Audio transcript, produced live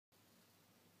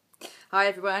Hi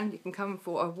everyone, you can come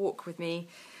for a walk with me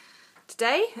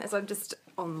today as I'm just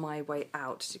on my way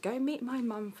out to go meet my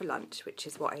mum for lunch, which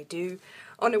is what I do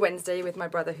on a Wednesday with my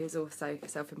brother who's also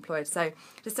self-employed. So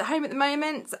just at home at the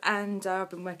moment, and I've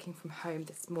been working from home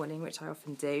this morning, which I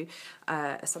often do.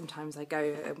 Sometimes I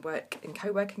go and work in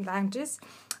co-working lounges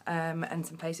and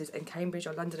some places in Cambridge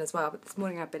or London as well, but this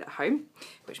morning I've been at home,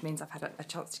 which means I've had a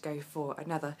chance to go for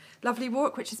another lovely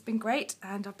walk, which has been great,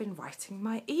 and I've been writing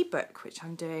my ebook, which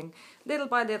I'm doing little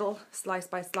by little, slice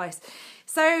by slice.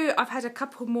 So I've had a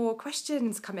couple more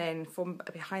questions come in from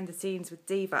behind the scenes with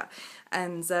Diva,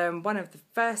 and one of the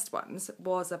first ones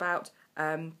was about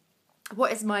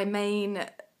what is my main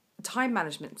time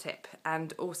management tip,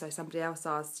 and also somebody else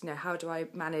asked, how do I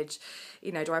manage,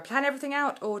 do I plan everything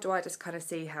out or do I just kind of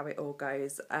see how it all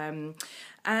goes?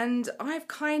 And I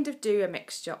kind of do a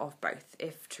mixture of both,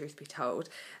 if truth be told,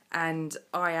 and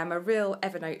I am a real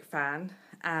Evernote fan,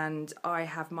 and I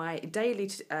have my daily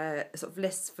sort of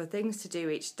lists for things to do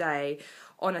each day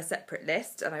on a separate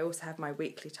list, and I also have my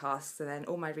weekly tasks, and then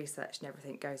all my research and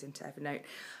everything goes into Evernote.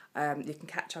 You can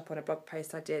catch up on a blog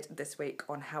post I did this week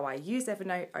on how I use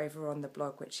Evernote over on the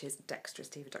blog, which is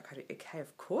dexterousdiva.co.uk,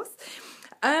 of course.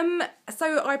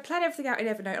 So I plan everything out in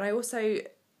Evernote, and I also,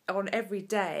 on every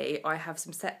day, I have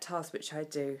some set tasks which I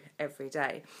do every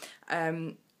day.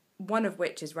 One of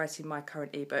which is writing my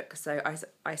current ebook. So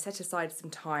I set aside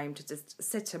some time to just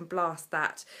sit and blast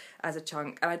that as a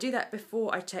chunk, and I do that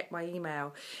before I check my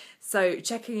email. So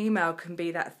checking email can be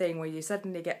that thing where you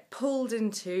suddenly get pulled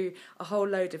into a whole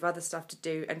load of other stuff to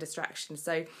do and distractions.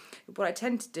 So what I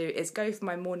tend to do is go for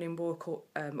my morning walk or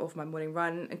for my morning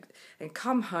run and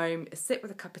come home, sit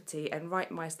with a cup of tea and write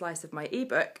my slice of my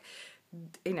ebook.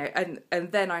 And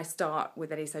then I start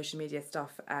with any social media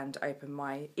stuff and open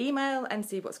my email and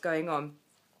see what's going on.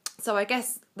 So I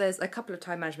guess there's a couple of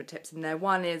time management tips in there.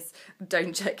 One is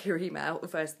don't check your email the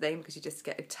first thing, because you just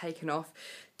get taken off.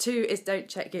 Two is don't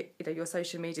check your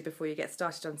social media before you get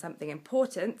started on something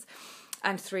important.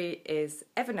 And three is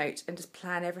Evernote, and just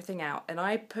plan everything out. And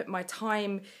I put my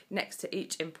time next to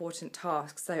each important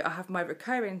task. So I have my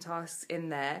recurring tasks in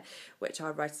there, which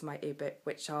are writing my ebook,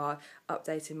 which are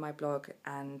updating my blog,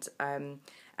 and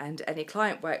any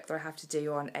client work that I have to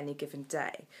do on any given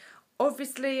day.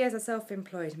 Obviously, as a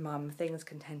self-employed mum, things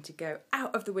can tend to go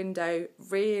out of the window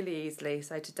really easily.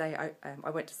 So today I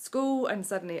went to school, and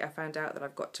suddenly I found out that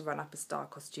I've got to run up a star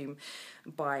costume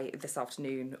by this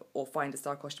afternoon, or find a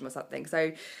star costume or something.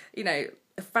 So,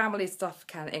 family stuff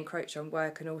can encroach on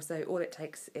work, and also all it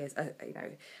takes is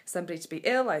somebody to be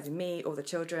ill, either me or the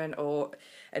children, or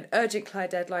an urgent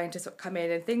client deadline to sort of come in,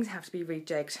 and things have to be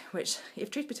rejigged, which, if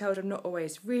truth be told, I'm not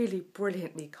always really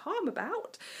brilliantly calm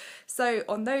about. So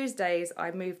on those days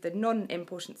I move the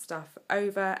non-important stuff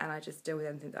over, and I just deal with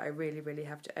anything that I really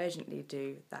have to urgently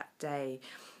do that day.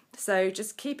 So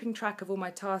just keeping track of all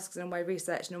my tasks and all my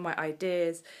research and all my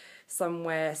ideas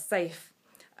somewhere safe,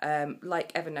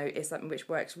 like Evernote, is something which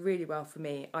works really well for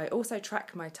me. I also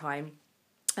track my time.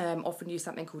 Often use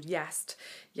something called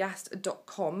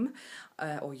yast.com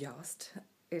or Yast,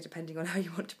 depending on how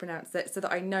you want to pronounce it, so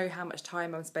that I know how much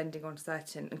time I'm spending on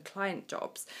certain client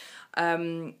jobs.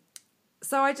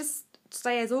 So I just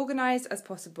stay as organised as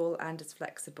possible and as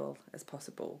flexible as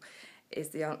possible is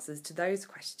the answers to those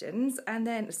questions. And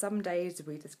then some days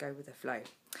we just go with the flow.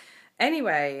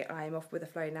 Anyway, I'm off with the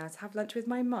flow now to have lunch with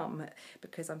my mum,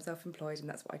 because I'm self-employed and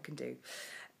that's what I can do.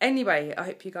 Anyway, I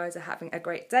hope you guys are having a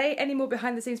great day. Any more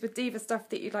behind the scenes with Diva stuff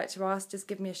that you'd like to ask, just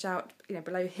give me a shout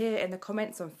below here in the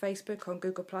comments on Facebook, on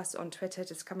Google+, on Twitter.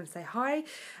 Just come and say hi.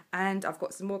 And I've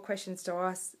got some more questions to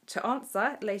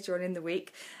answer later on in the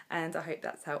week, and I hope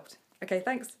that's helped. Okay,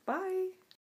 thanks. Bye.